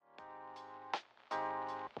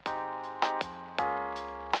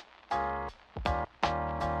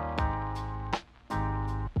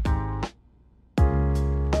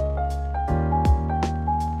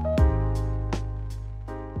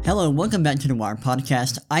Hello, welcome back to the Wire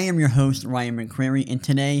Podcast. I am your host, Ryan McCrary, and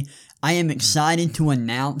today I am excited to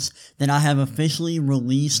announce that I have officially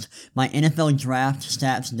released my NFL Draft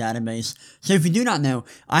Stats database. So if you do not know,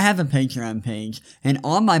 I have a Patreon page, and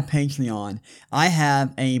on my Patreon, I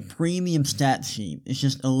have a premium stat sheet. It's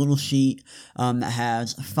just a little sheet that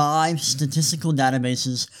has 5 statistical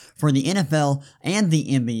databases for the NFL and the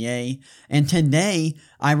NBA, and today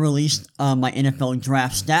I released my NFL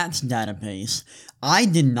Draft Stats database. I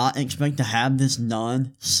did not expect to have this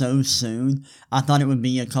done so soon. I thought it would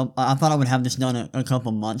be I thought I would have this done a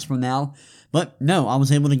couple months from now. But no, I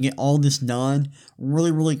was able to get all this done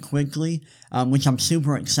really quickly, which I'm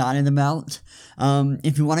super excited about.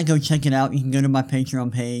 If you want to go check it out, you can go to my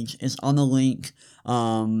Patreon page. It's on the link.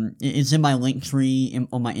 It's in my link tree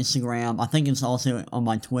on my Instagram. I think it's also on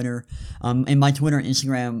my Twitter. And my Twitter and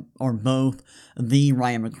Instagram are both the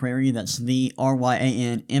Ryan McCrary. That's the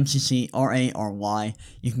RyanMCCRary.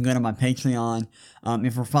 You can go to my Patreon.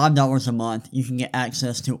 And for $5 a month, you can get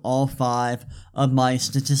access to all 5 of my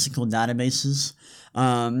statistical databases.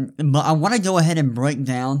 But I want to go ahead and break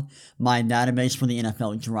down my database for the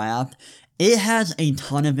NFL Draft. It has a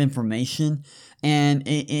ton of information, and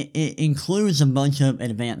it includes a bunch of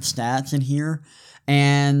advanced stats in here.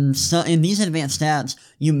 And so in these advanced stats,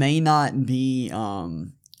 you may not be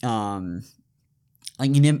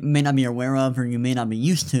you may not be aware of, or you may not be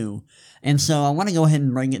used to. And so I want to go ahead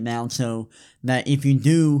and break it down so that if you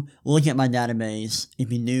do look at my database,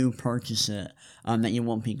 if you do purchase it, that you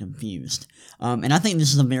won't be confused. And I think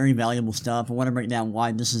this is a very valuable stuff. I want to break down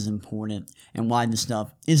why this is important and why this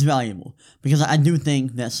stuff is valuable. Because I do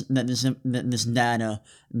think that this data,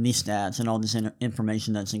 these stats, and all this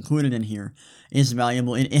information that's included in here is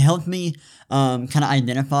valuable. It helped me kind of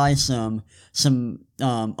identify some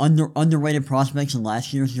underrated prospects in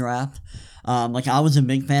last year's draft. I was a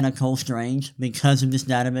big fan of Cole Strange because of this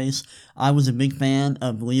database. I was a big fan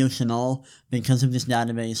of Leo Chenal because of this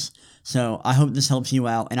database. So I hope this helps you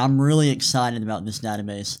out, and I'm really excited about this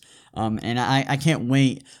database. And I can't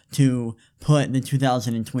wait to put the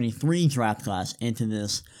 2023 draft class into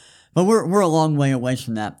this. But we're a long way away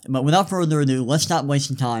from that. But without further ado, let's stop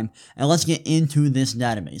wasting time and let's get into this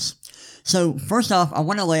database. So first off, I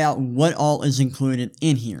want to lay out what all is included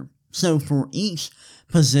in here. So for each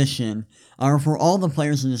position, or for all the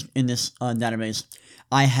players in this database,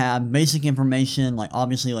 I have basic information,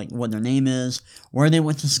 obviously what their name is, where they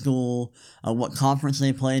went to school, what conference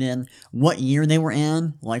they played in, what year they were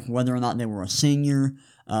in, whether or not they were a senior,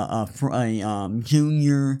 a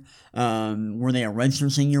junior, were they a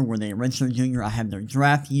redshirt senior, were they a redshirt junior. I have their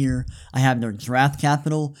draft year, I have their draft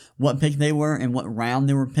capital, what pick they were, and what round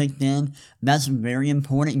they were picked in. That's very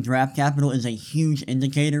important. Draft capital is a huge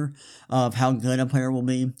indicator of how good a player will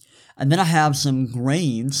be. And then I have some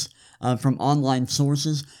grades from online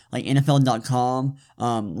sources like NFL.com.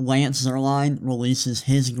 Lance Zierlein releases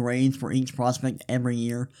his grades for each prospect every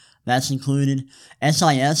year. That's included.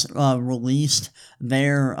 SIS released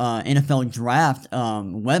their NFL Draft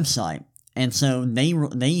website, and so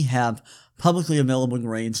they have publicly available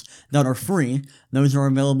grades that are free. Those are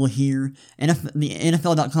available here. And the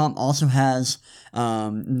NFL.com also has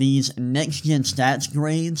these next-gen stats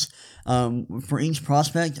grades for each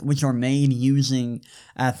prospect, which are made using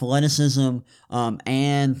athleticism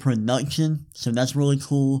and production. So that's really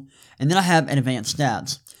cool. And then I have advanced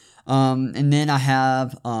stats. And then I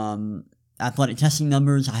have athletic testing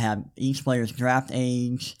numbers. I have each player's draft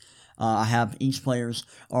age. I have each player's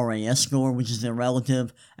RAS score, which is their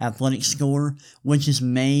relative athletic score, which is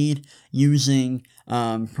made using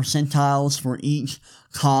percentiles for each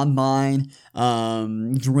combine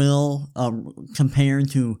drill compared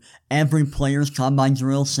to every player's combine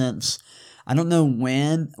drill since, I don't know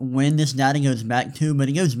when this data goes back to, but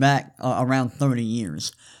it goes back around 30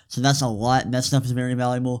 years. So that's a lot. That stuff is very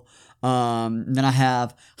valuable. Then I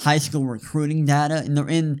have high school recruiting data,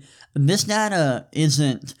 and this data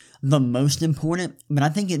isn't the most important, but I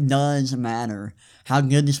think it does matter how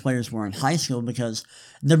good these players were in high school, because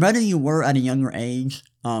the better you were at a younger age,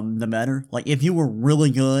 the better. If you were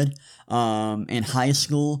really good in high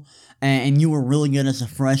school, and you were really good as a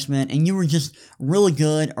freshman, and you were just really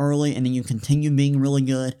good early, and then you continue being really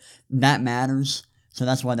good, that matters. So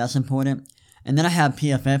that's why that's important. And then I have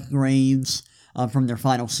PFF grades from their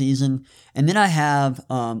final season. And then I have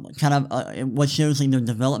what shows their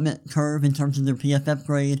development curve in terms of their PFF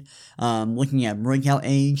grade, looking at breakout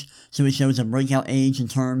age. So it shows a breakout age in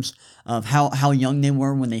terms of how young they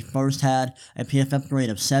were when they first had a PFF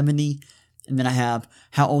grade of 70. And then I have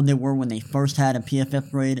how old they were when they first had a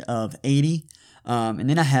PFF grade of 80. And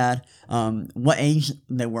then I had what age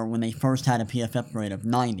they were when they first had a PFF grade of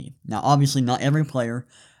 90. Now, obviously, not every player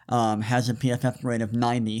has a PFF grade of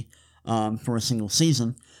 90 for a single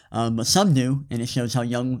season, but some do, and it shows how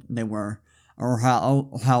young they were or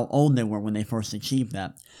how old they were when they first achieved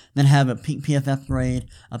that. Then have a PFF grade,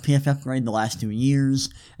 the last 2 years,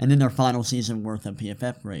 and then their final season worth of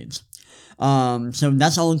PFF grades. So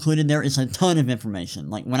that's all included there. It's a ton of information.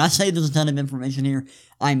 Like, when I say there's a ton of information here,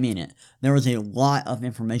 I mean it. There is a lot of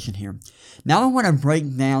information here. Now I want to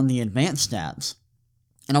break down the advanced stats,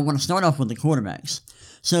 and I want to start off with the quarterbacks.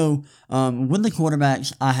 So, with the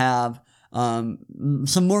quarterbacks, I have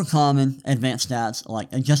some more common advanced stats like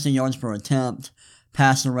adjusted yards per attempt,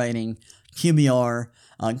 passer rating, QBR,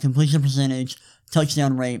 completion percentage,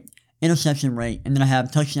 touchdown rate, interception rate, and then I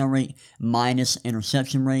have touchdown rate minus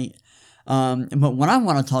interception rate. But what I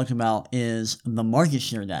want to talk about is the market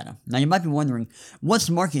share data. Now, you might be wondering, what's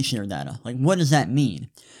market share data? Like, what does that mean?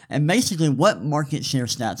 And basically, what market share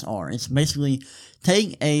stats are, it's basically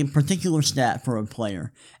take a particular stat for a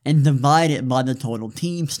player and divide it by the total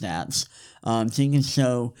team stats. So you can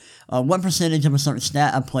show what percentage of a certain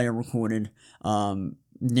stat a player recorded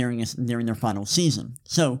during their final season.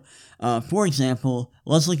 So, for example,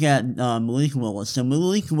 let's look at Malik Willis. So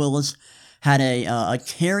Malik Willis had a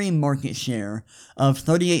carry market share of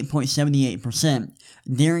 38.78%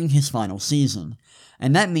 during his final season.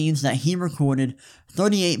 And that means that he recorded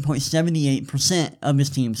 38.78% of his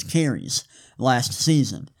team's carries last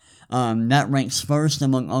season. That ranks first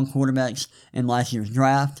among all quarterbacks in last year's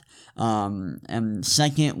draft. And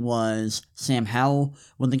second was Sam Howell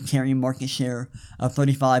with a carry market share of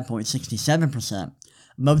 35.67%.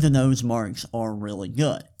 Both of those marks are really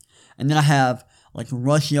good. And then I have like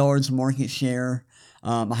rush yards market share.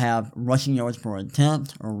 I have rushing yards per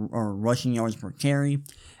attempt or rushing yards per carry.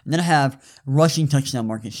 And then I have rushing touchdown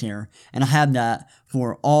market share. And I have that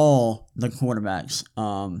for all the quarterbacks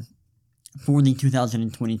for the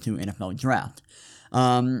 2022 NFL Draft.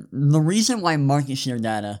 The reason why market share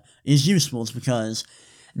data is useful is because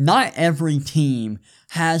not every team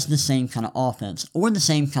has the same kind of offense or the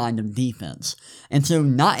same kind of defense. And so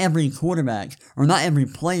not every quarterback or not every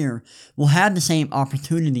player will have the same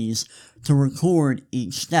opportunities to record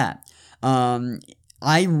each stat.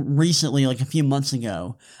 I recently, like a few months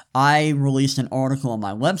ago, I released an article on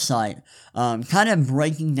my website kind of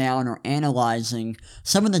breaking down or analyzing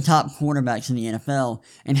some of the top quarterbacks in the NFL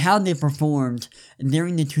and how they performed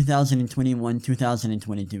during the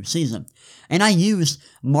 2021-2022 season. And I used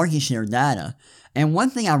market share data. And one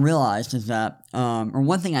thing I realized is that, or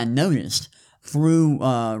one thing I noticed through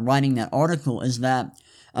writing that article is that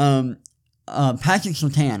Patrick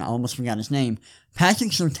Surtain, I almost forgot his name, Patrick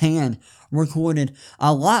Surtain recorded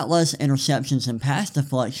a lot less interceptions and pass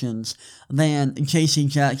deflections than J.C.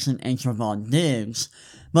 Jackson and Trevon Diggs,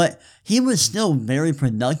 but he was still very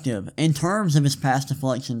productive in terms of his pass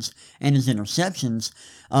deflections and his interceptions.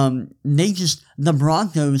 The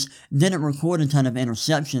Broncos didn't record a ton of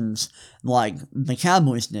interceptions like the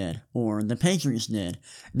Cowboys did or the Patriots did.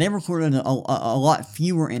 They recorded a lot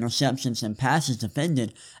fewer interceptions and passes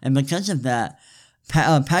defended, and because of that,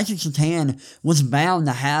 Patrick Surtain was bound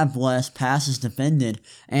to have less passes defended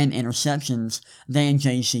and interceptions than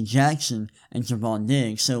J.C. Jackson and Trevon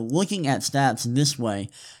Diggs. So looking at stats this way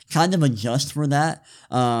kind of adjusts for that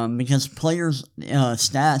because players'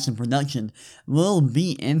 stats and production will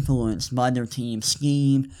be influenced by their team's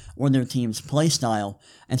scheme or their team's play style.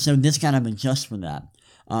 And so this kind of adjusts for that.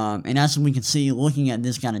 And as we can see, looking at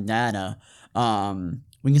this kind of data,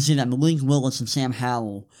 we can see that Malik Willis and Sam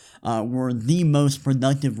Howell were the most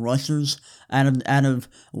productive rushers out of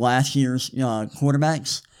last year's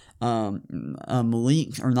quarterbacks.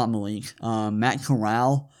 Matt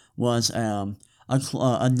Corral was a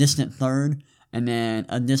distant third, and then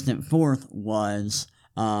a distant fourth was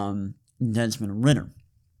Desmond Ridder.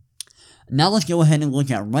 Now let's go ahead and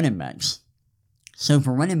look at running backs. So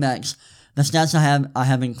for running backs, the stats I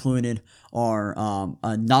have included are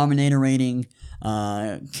a dominator rating,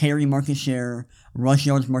 carry market share, rush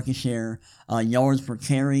yards market share, yards per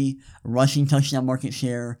carry, rushing touchdown market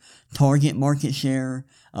share, target market share,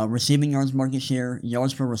 receiving yards market share,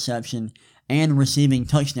 yards per reception, and receiving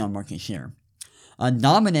touchdown market share.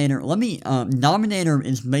 Dominator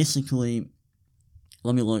is basically,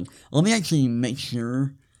 let me look. Let me actually make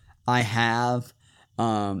sure I have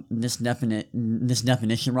this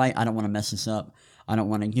definition right. I don't want to mess this up. I don't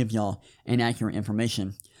want to give y'all inaccurate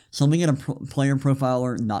information. So let me get a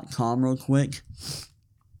playerprofiler.com real quick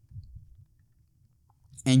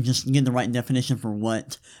and just get the right definition for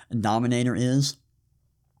what Dominator is.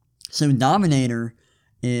 So Dominator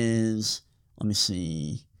is, let me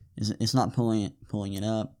see, it's not pulling it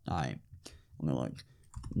up. Alright, let me look.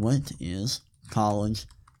 What is college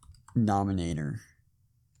Dominator?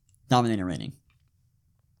 dominator rating.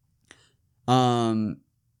 Dominator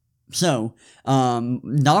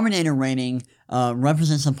rating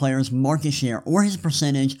represents a player's market share or his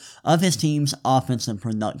percentage of his team's offensive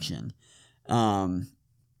production. And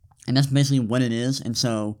that's basically what it is. And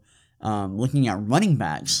so, looking at running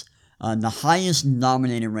backs, the highest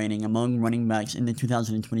dominator rating among running backs in the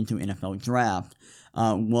 2022 NFL Draft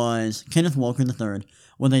was Kenneth Walker III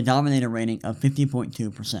with a dominator rating of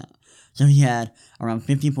 50.2%. So he had around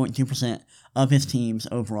 50.2% of his team's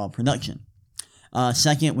overall production.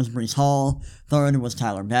 Second was Breece Hall. Third was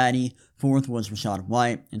Tyler Batty. Fourth was Rachaad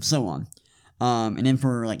White, and so on. And then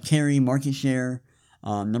for carry market share,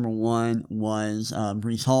 number one was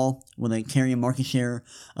Breece Hall with a carry market share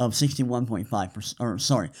of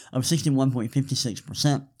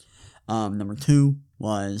 61.56%. Number two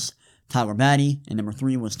was Tyler Batty, and number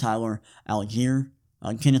three was Tyler Algier.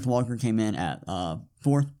 Kenneth Walker came in at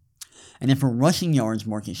fourth. And then for rushing yards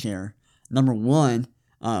market share, number one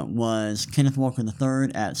was Kenneth Walker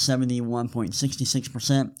III at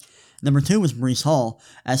 71.66%. Number two was Breece Hall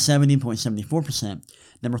at 70.74%.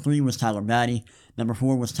 Number three was Tyler Batty. Number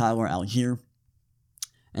four was Tyler Algier.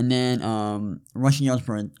 And then rushing yards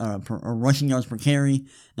per carry.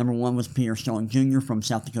 Number one was Pierre Strong Jr. from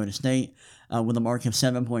South Dakota State with a mark of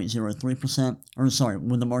 7.03%.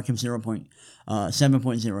 With a mark of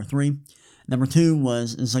 7.03. Number two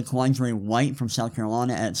was Zaquandre White from South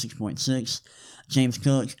Carolina at 6.6. James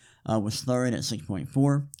Cook was third at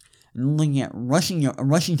 6.4. And looking at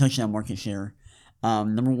rushing touchdown market share,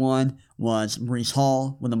 number one was Breece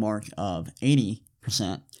Hall with a mark of 80%.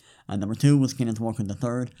 Number two was Kenneth Walker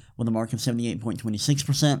III with a mark of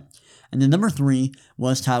 78.26%. And then number three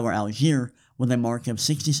was Tyler Algier with a mark of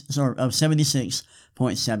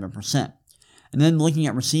 76.7%. And then looking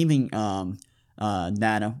at receiving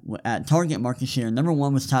data at target market share, number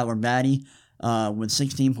one was Tyler Batty with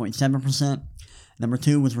 16.7%. Number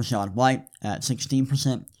two was Rachaad White at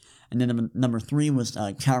 16%. And then number three was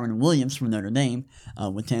Kyron Williams from Notre Dame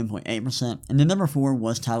with 10.8%. And then number four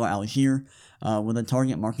was Tyler Algier with a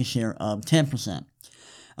target market share of 10%.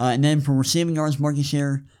 And then for receiving yards market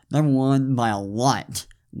share, number one by a lot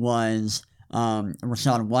was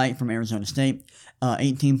Rachaad White from Arizona State,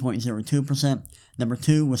 18.02%. Number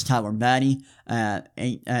two was Tyler Batty at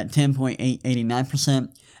 10.89%.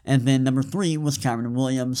 And then number three was Kyron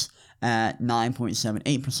Williams at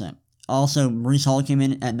 9.78%. Also, Breece Hall came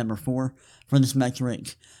in at number four for this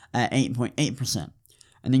metric at 8.8%.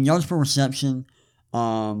 And then yards per reception,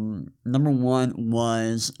 number one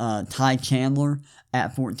was Ty Chandler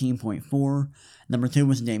at 14.4. Number two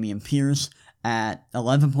was Damian Pierce at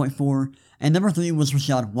 11.4. And number three was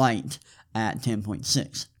Rachaad White at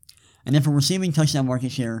 10.6. And then for receiving touchdown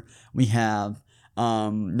market share, we have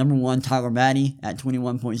number one, Tyler Batty at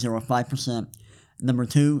 21.05%. Number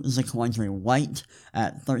two, Zaquandre White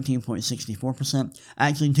at 13.64%.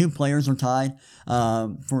 Actually, two players are tied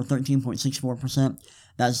for 13.64%.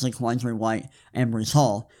 That's Zaquandre White and Breece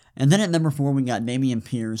Hall. And then at number four, we got Damian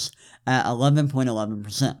Pierce at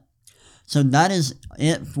 11.11%. So that is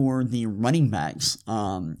it for the running backs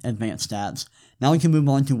advanced stats. Now we can move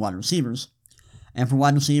on to wide receivers. And for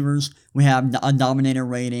wide receivers, we have a dominator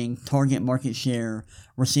rating, target market share,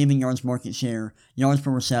 receiving yards market share, yards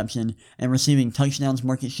per reception, and receiving touchdowns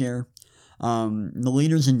market share. The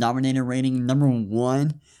leaders in dominator rating, number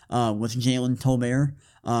one was Jalen Tolbert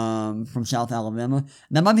from South Alabama.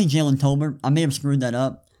 That might be Jalen Tolbert. I may have screwed that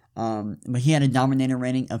up, but he had a dominator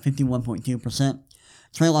rating of 51.2%.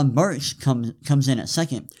 Treylon Burks comes in at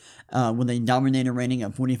second with a dominator rating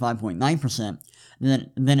of 45.9%.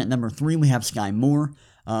 Then at number three, we have Sky Moore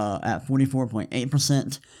at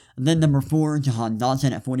 44.8%. Then number four, Jahan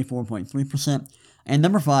Dotson at 44.3%. And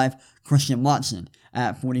number five, Christian Watson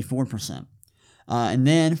at 44%. And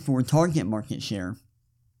then for target market share,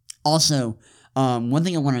 also, one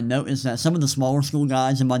thing I want to note is that some of the smaller school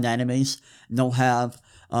guys in my database don't have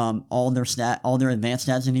all their advanced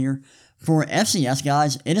stats in here. For FCS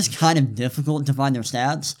guys, it is kind of difficult to find their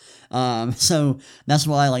stats. So that's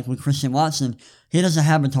why, with Christian Watson, he doesn't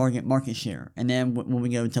have a target market share. And then when we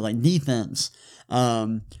go to defense,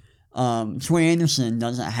 Troy Anderson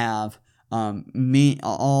doesn't have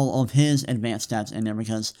all of his advanced stats in there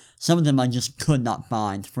because some of them I just could not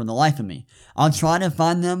find for the life of me. I'll try to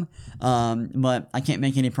find them, but I can't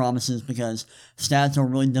make any promises because stats are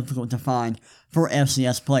really difficult to find for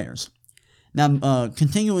FCS players. Now,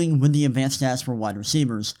 continuing with the advanced stats for wide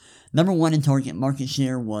receivers, number one in target market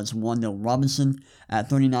share was Wan'Dale Robinson at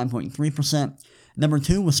 39.3%. Number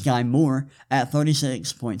two was Sky Moore at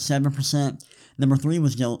 36.7%. Number three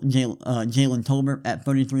was Jalen Tolbert at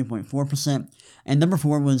 33.4%. And number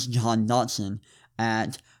four was Jahan Dotson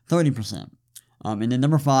at 30%. And then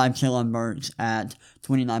number 5, Traylon Burks at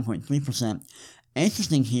 29.3%.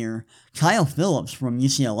 Interesting here, Kyle Phillips from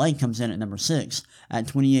UCLA comes in at number 6 at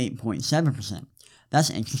 28.7%. That's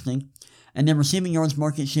interesting. And then receiving yards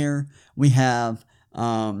market share, we have,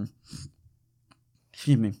 Jalen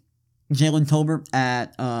Tolbert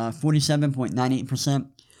at 47.98%.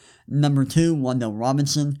 Number 2, Wan'Dale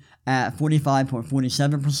Robinson at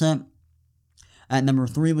 45.47%. At number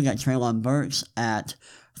 3, we got Traylon Burks at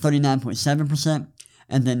 39.7%.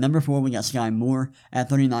 And then number 4, we got Sky Moore at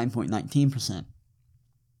 39.19%.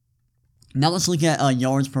 Now let's look at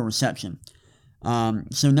yards per reception.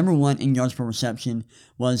 So number 1 in yards per reception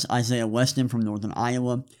was Isaiah Weston from Northern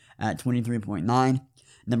Iowa at 23.9.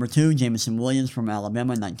 Number 2, Jamison Williams from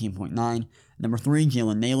Alabama, 19.9. Number 3,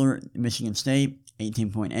 Jalen Naylor, Michigan State,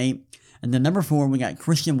 18.8. And then number 4, we got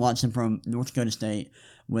Christian Watson from North Dakota State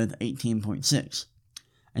with 18.6.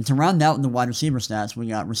 And to round out the wide receiver stats, we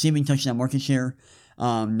got receiving touchdown market share.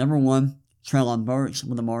 Number 1, Traylon Burks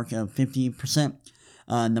with a mark of 50%.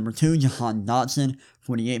 Number 2, Jahan Dotson,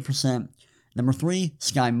 48%. Number 3,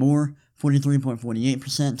 Sky Moore,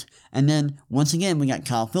 43.48%. And then, once again, we got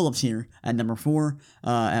Kyle Phillips here at number 4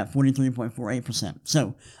 at 43.48%.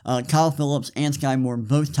 So, Kyle Phillips and Sky Moore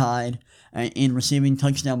both tied in receiving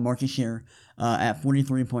touchdown market share at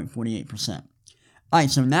 43.48%. Alright,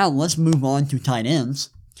 so now let's move on to tight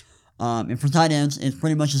ends. And for tight ends, it's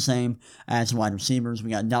pretty much the same as wide receivers.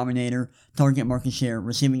 We got Dominator, target market share,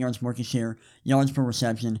 receiving yards market share, yards per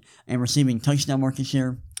reception, and receiving touchdown market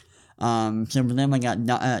share. So for them, I got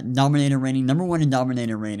Dominator rating. Number 1 in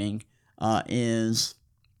Dominator rating is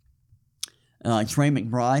Trey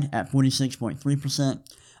McBride at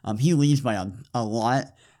 46.3%. He leads by a lot.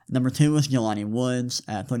 Number 2 was Jelani Woods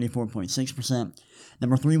at 34.6%.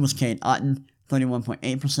 Number 3 was Cade Otton,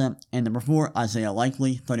 31.8%. And number 4, Isaiah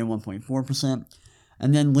Likely, 31.4%.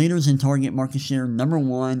 And then leaders in target market share, number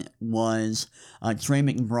 1 was Trey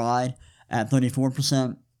McBride at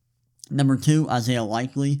 34%. Number 2, Isaiah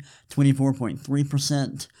Likely,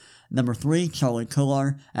 24.3%. Number 3, Charlie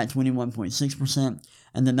Kolar at 21.6%.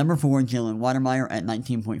 And then number 4, Jalen Watermeyer at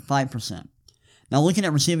 19.5%. Now looking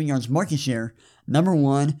at receiving yards market share, number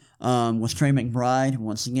 1 was Trey McBride,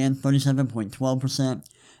 once again, 37.12%.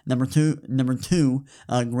 Number two,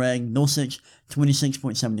 Greg Dulcich,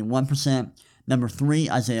 26.71%. Number 3,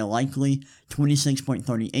 Isaiah Likely,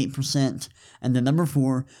 26.38%. And then number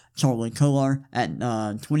 4, Charlie Kolar at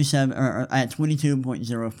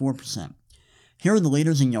 22.04%. Here are the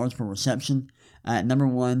leaders in yards per reception. At number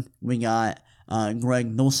 1, we got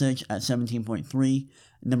Greg Dulcich at 17.3.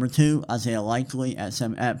 Number 2, Isaiah Likely at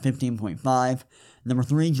 15.5. Number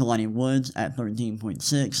 3, Jelani Woods at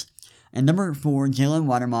 13.6. And number 4, Jalen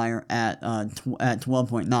Watermeyer at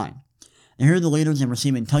 12.9. And here are the leaders in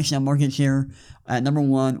receiving touchdown market share. At number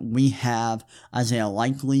 1, we have Isaiah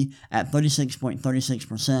Likely at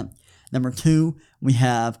 36.36%. Number 2, we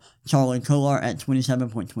have Charlie Kolar at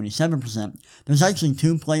 27.27%. There's actually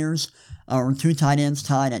 2 players, or 2 tight ends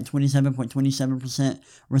tied at 27.27%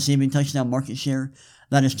 receiving touchdown market share.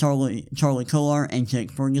 That is Charlie Kolar and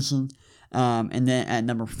Jake Ferguson. And then at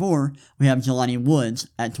number 4, we have Jelani Woods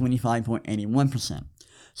at 25.81%.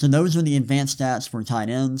 So those are the advanced stats for tight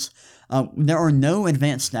ends. There are no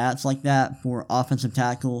advanced stats like that for offensive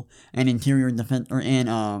tackle and interior defense,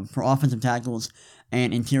 for offensive tackles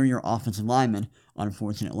and interior offensive linemen,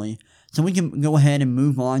 unfortunately. So we can go ahead and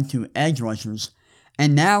move on to edge rushers.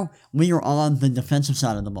 And now we are on the defensive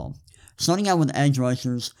side of the ball. Starting out with edge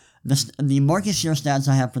rushers, the market share stats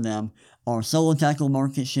I have for them are solo tackle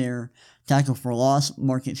market share, tackle for loss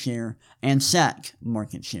market share, and sack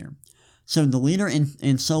market share. So the leader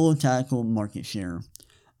in solo tackle market share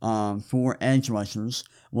for edge rushers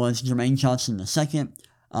was Jermaine Johnson II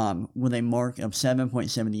with a mark of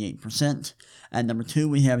 7.78%. At number 2,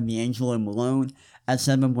 we have D'Angelo Malone at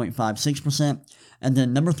 7.56%. And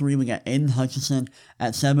then number 3, we got Aiden Hutchinson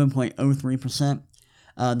at 7.03%.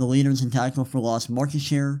 The leaders in tackle for loss market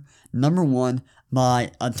share, number 1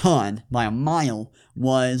 by a mile,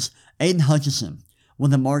 was Aiden Hutchinson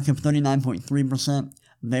with a mark of 39.3%.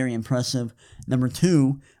 Very impressive. Number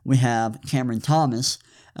 2, we have Cameron Thomas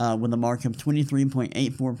with a mark of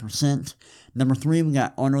 23.84%. Number 3, we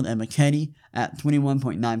got Arnold Ebiketie at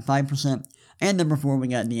 21.95%. And number 4, we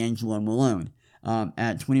got D'Angelo Malone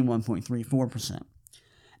at 21.34%.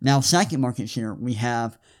 Now, second market share, we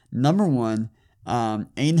have number 1,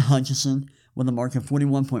 Aiden Hutchinson with a mark of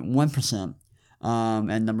 41.1%.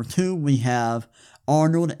 And number 2, we have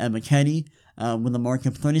Arnold Ebiketie with a mark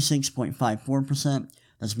of 36.54%.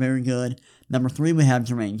 That's very good. Number 3, we have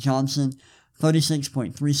Jermaine Johnson,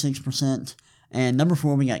 36.36%. And number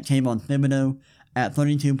 4, we got Kayvon Thibodeau at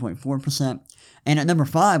 32.4%. And at number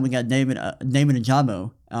 5, we got David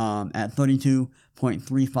Ajabo at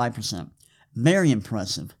 32.35%. Very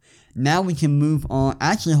impressive. Now we can move on.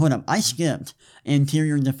 Actually, hold up. I skipped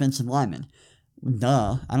interior defensive linemen.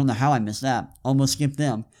 Duh. I don't know how I missed that. Almost skipped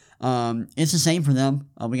them. It's the same for them.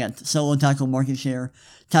 We got solo tackle market share,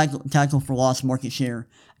 tackle for loss market share,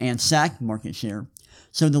 and sack market share.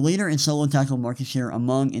 So the leader in solo tackle market share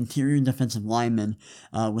among interior defensive linemen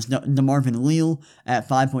was DeMarvin Leal at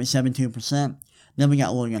 5.72%. Then we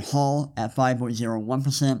got Logan Hall at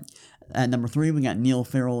 5.01%. At number 3, we got Neil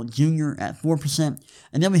Farrell Jr. at 4%.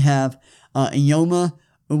 And then we have Inyoma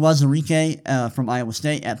Uwazurike from Iowa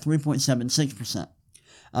State at 3.76%.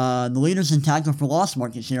 The leaders in tackle for loss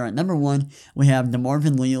market share at number 1, we have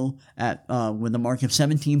DeMarvin Leal at with a mark of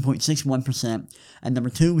 17.61%. At number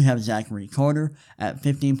 2, we have Zachary Carter at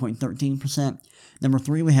 15.13%. Number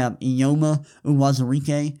 3, we have Inyoma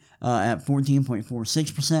Uwazurike at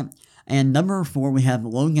 14.46%. And number 4, we have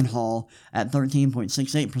Logan Hall at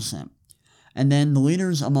 13.68%. And then the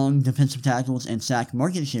leaders among defensive tackles and sack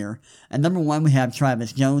market share. At number 1, we have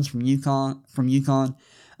Travis Jones from UConn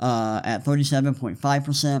at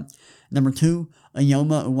 37.5%. Number 2,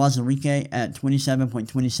 Inyoma Uwazurike at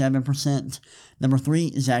 27.27%. Number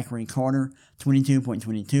 3, Zachary Carter,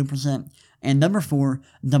 22.22%. And number 4,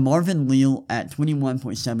 DeMarvin Leal at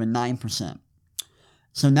 21.79%.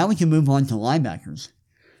 So now we can move on to linebackers.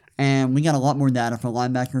 And we got a lot more data for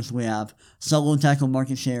linebackers. We have solo tackle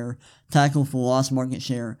market share, tackle for loss market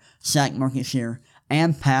share, sack market share,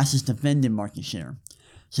 and passes defended market share.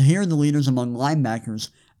 So here are the leaders among linebackers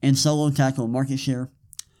in solo tackle market share.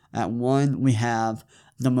 At 1, we have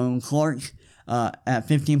Damone Clark at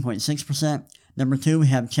 15.6%. Number 2, we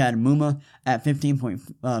have Chad Muma at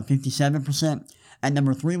 15.57%. At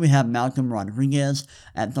number 3, we have Malcolm Rodriguez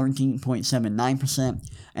at 13.79%.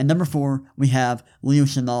 And number 4, we have Leo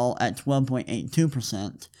Chenal at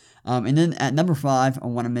 12.82%. And then at number 5, I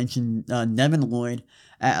want to mention Devin Lloyd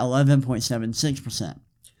at 11.76%.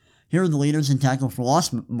 Here are the leaders in tackle for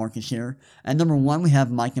loss market share. At number 1, we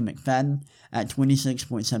have Micah McFadden at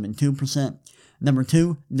 26.72%. Number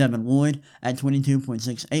 2, Devin Lloyd at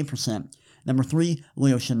 22.68%. Number 3,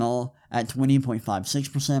 Leo Chenal at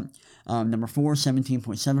 20.56%. Number 4,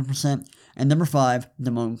 17.7%. And number 5,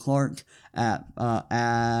 Damone Clark at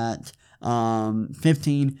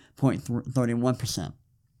 15.31%.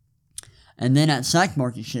 And then at sack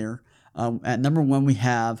market share, at number 1, we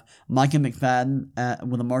have Micah McFadden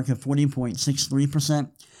with a mark of 40.63%.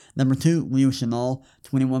 Number 2, Leo Chenal,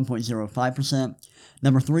 21.05%.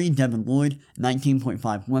 Number 3, Devin Lloyd,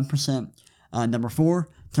 19.51%. Number 4,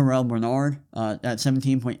 Terrell Bernard at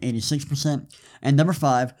 17.86%. And number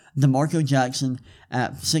 5, DeMarco Jackson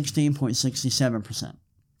at 16.67%.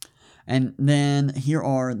 And then here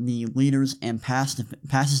are the leaders in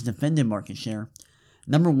passes defended market share.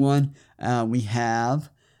 Number 1, we have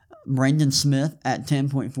Brandon Smith at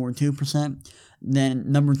 10.42%.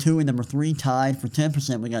 Then number 2 and number 3 tied for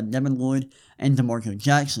 10%. We got Devin Lloyd and DeMarco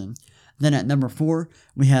Jackson. Then at number 4,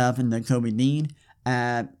 we have Nakobe Dean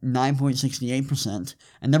at 9.68%.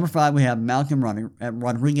 And number 5, we have Malcolm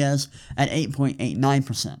Rodriguez at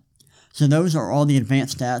 8.89%. So those are all the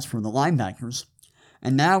advanced stats for the linebackers.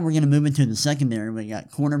 And now we're going to move into the secondary. We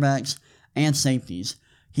got cornerbacks and safeties.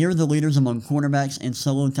 Here are the leaders among cornerbacks and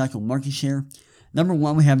solo tackle market share. Number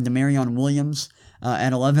 1, we have Demarion Williams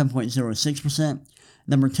at 11.06%.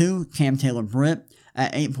 Number 2, Cam Taylor-Britt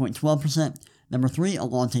at 8.12%. Number 3,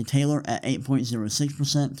 Alontae Taylor at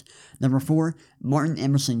 8.06%. Number 4, Martin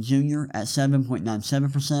Emerson Jr. at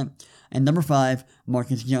 7.97%. And number 5,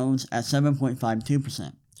 Marcus Jones at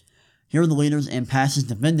 7.52%. Here are the leaders in passes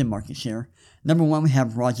defended market share. Number 1, we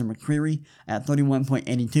have Roger McCrary at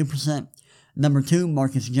 31.82%. Number 2,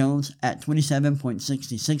 Marcus Jones at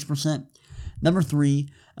 27.66%. Number 3,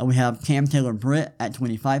 we have Cam Taylor-Britt at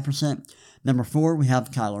 25%. Number 4, we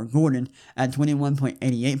have Kyler Gordon at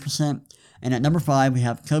 21.88%. And at number 5, we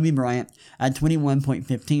have Kobe Bryant at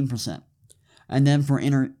 21.15%. And then for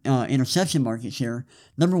interception market share,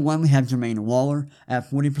 number 1, we have Jermaine Waller at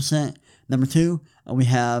 40%. Number 2, we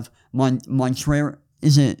have Monterey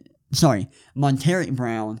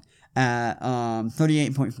Brown at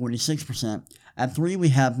 38.46%. At 3, we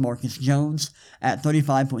have Marcus Jones at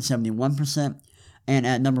 35.71%. And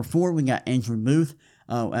at number 4, we got Andrew Booth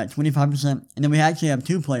at 25%. And then we actually have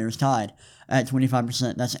 2 players tied at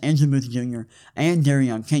 25%. That's Andrew Booth Jr. and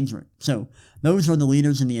Darion Kendrick. So those are the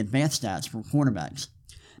leaders in the advanced stats for cornerbacks.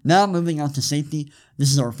 Now moving on to safety.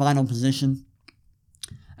 This is our final position.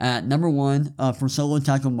 At number 1, for solo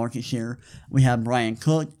tackle market share, we have Brian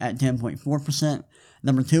Cook at 10.4%.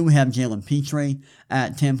 Number 2, we have Jalen Petrie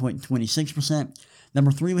at 10.26%.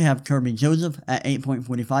 Number 3, we have Kirby Joseph at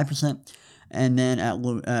 8.45%. And then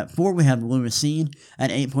at 4, we have Lewis Cine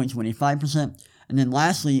at 8.25%. And then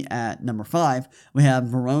lastly, at number 5, we have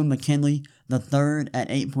Verone McKinley III at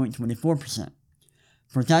 8.24%.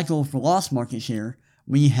 For tackle for loss market share,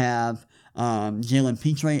 we have Jalen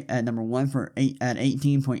Petrie at number 1 at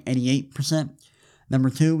 18.88%. Number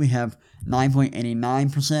 2, we have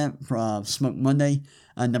 9.89% for Smoke Monday.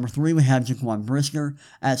 Number 3, we have Jaquan Brisker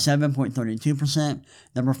at 7.32%.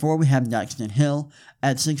 Number 4, we have Daxton Hill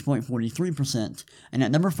at 6.43%. And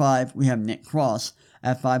at number 5, we have Nick Cross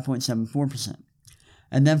at 5.74%.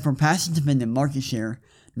 And then for passing defended market share,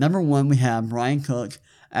 number 1, we have Brian Cook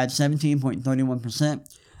at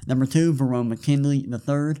 17.31%. Number 2, Verone McKinley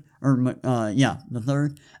III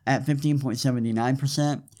at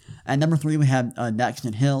 15.79%. At number 3, we have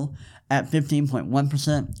Daxton Hill at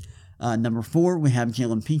 15.1%. Number 4, we have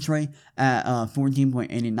Jalen Petrie at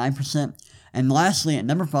 14.89%. And lastly, at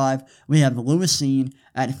number 5, we have Lewis Cine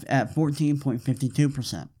at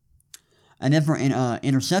 14.52%. And then for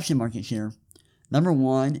interception market share, number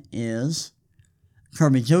 1 is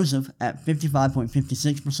Kirby Joseph at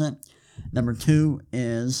 55.56%. Number 2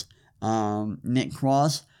 is Nick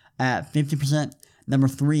Cross at 50%. Number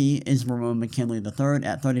 3 is Verone McKinley III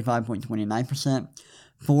at 35.29%.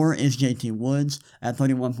 4 is JT Woods at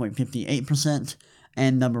 31.58%.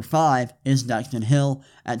 And number 5 is Daxton Hill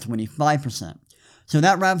at 25%. So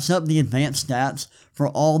that wraps up the advanced stats for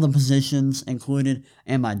all the positions included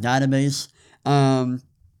in my database. Another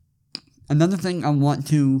thing I want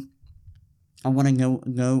to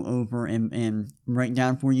go over and break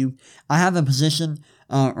down for you. I have a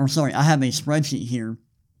I have a spreadsheet here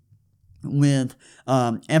with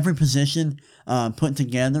every position put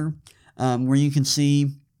together, where you can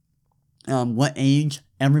see what age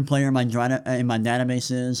every player in my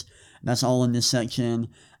database is. That's all in this section.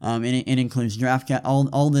 It includes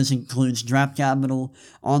all this includes draft capital,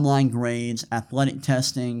 online grades, athletic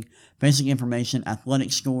testing, basic information,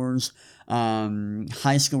 athletic scores,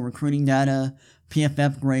 high school recruiting data,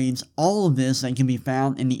 PFF grades. All of this that can be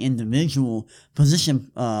found in the individual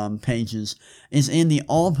position pages is in the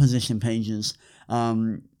all position pages.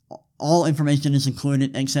 All information is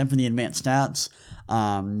included except for the advanced stats.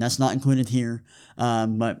 That's not included here.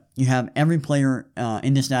 But you have every player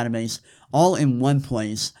in this database all in one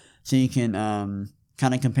place, so you can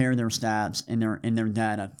kind of compare their stats and their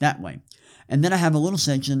data that way. And then I have a little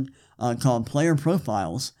section called Player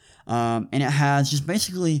Profiles, and it has just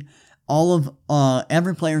basically all of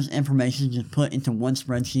every player's information just put into one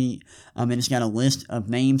spreadsheet, and it's got a list of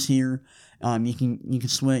names here. You can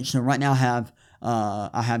switch. So right now I have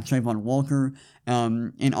Trayvon Walker,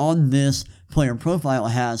 and on this player profile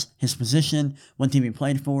it has his position, what team he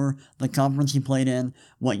played for, the conference he played in,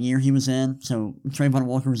 what year he was in. So Trayvon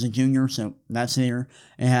Walker was a junior, so that's there.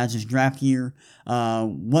 It has his draft year,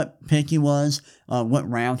 what pick he was, what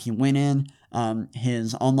round he went in,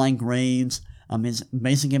 his online grades, his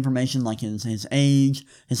basic information like his age,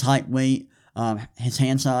 his height, weight, his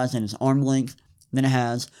hand size, and his arm length. Then it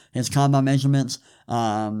has his combine measurements,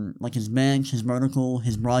 like his bench, his vertical,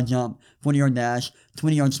 his broad jump, 40-yard dash,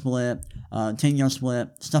 20-yard split, 10-yard split,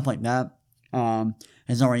 stuff like that.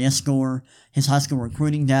 His RAS score, his high school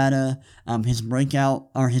recruiting data, his breakout,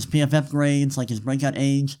 or his PFF grades, like his breakout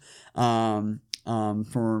age, for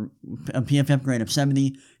a PFF grade of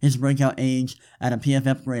 70, his breakout age at a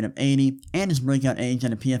PFF grade of 80, and his breakout age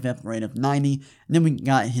at a PFF grade of 90. And then we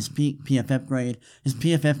got his peak PFF grade, his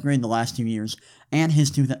PFF grade the last 2 years, and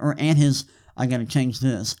his I gotta change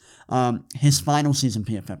this, his final season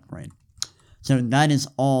PFF grade. So that is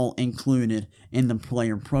all included in the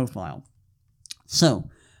player profile. So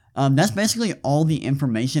that's basically all the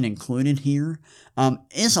information included here.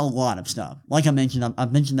 It's a lot of stuff. Like I mentioned,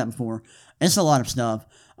 I've mentioned that before. It's a lot of stuff.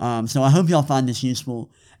 So I hope y'all find this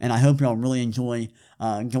useful, and I hope y'all really enjoy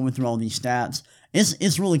going through all these stats.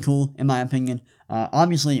 It's really cool, in my opinion.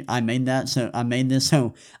 Obviously, I made this, so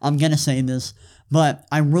I'm gonna say this. But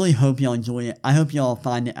I really hope y'all enjoy it. I hope y'all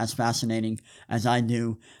find it as fascinating as I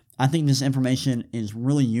do. I think this information is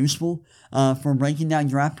really useful for breaking down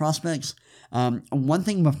draft prospects. One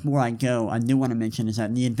thing before I go, I do want to mention is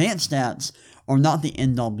that the advanced stats are not the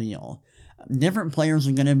end-all be-all. Different players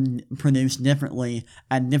are going to produce differently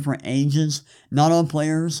at different ages. Not all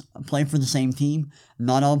players play for the same team.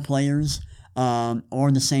 Not all players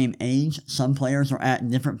are the same age. Some players are at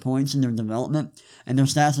different points in their development, and their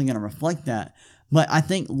stats are going to reflect that. But I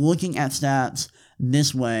think looking at stats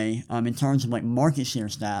this way, in terms of like market share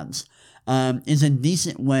stats, is a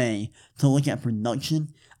decent way to look at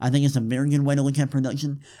production. I think it's a very good way to look at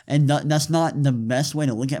production, and that's not the best way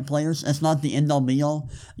to look at players. That's not the end all be all.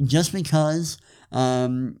 Just because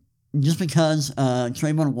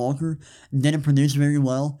Trayvon Walker didn't produce very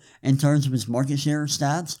well in terms of his market share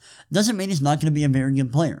stats doesn't mean he's not going to be a very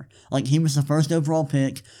good player. Like, he was the first overall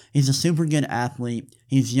pick. He's a super good athlete.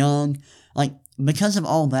 He's young. Like, because of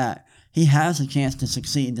all that, he has a chance to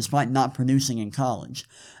succeed despite not producing in college.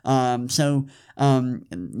 You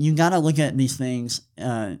gotta look at these things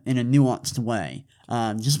in a nuanced way.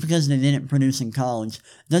 Just because they didn't produce in college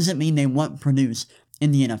doesn't mean they won't produce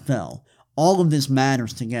in the NFL. All of this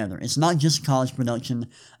matters together. It's not just college production.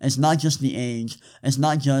 It's not just the age. It's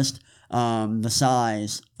not just the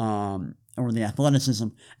size or the athleticism.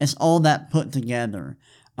 It's all that put together.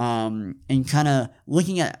 And kind of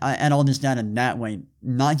looking at all this data that way,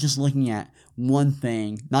 not just looking at one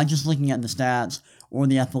thing, not just looking at the stats or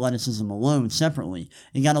the athleticism alone separately.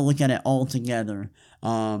 You got to look at it all together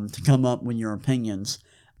to come up with your opinions.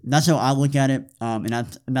 That's how I look at it, and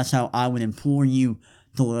that's how I would implore you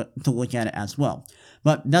to look at it as well.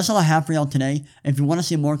 But that's all I have for y'all today. If you want to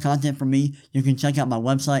see more content from me, you can check out my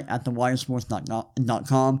website at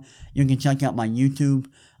thewiresports.com. You can check out my YouTube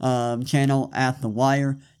channel at The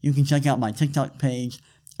Wire. You can check out my TikTok page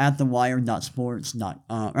at thewire.sports. At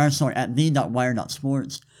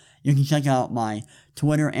the.wire.sports. You can check out my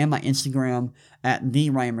Twitter and my Instagram at the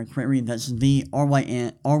Ryan McCrary. That's the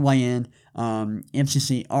RYN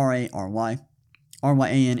MCCRARY.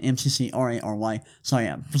 RYANMCCRARY.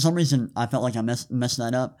 Sorry, for some reason I felt like I messed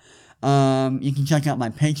that up. You can check out my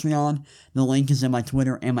Patreon. The link is in my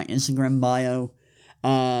Twitter and my Instagram bio.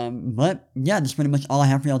 But yeah, that's pretty much all I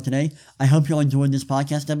have for y'all today. I hope y'all enjoyed this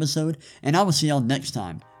podcast episode, and I will see y'all next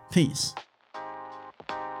time. Peace.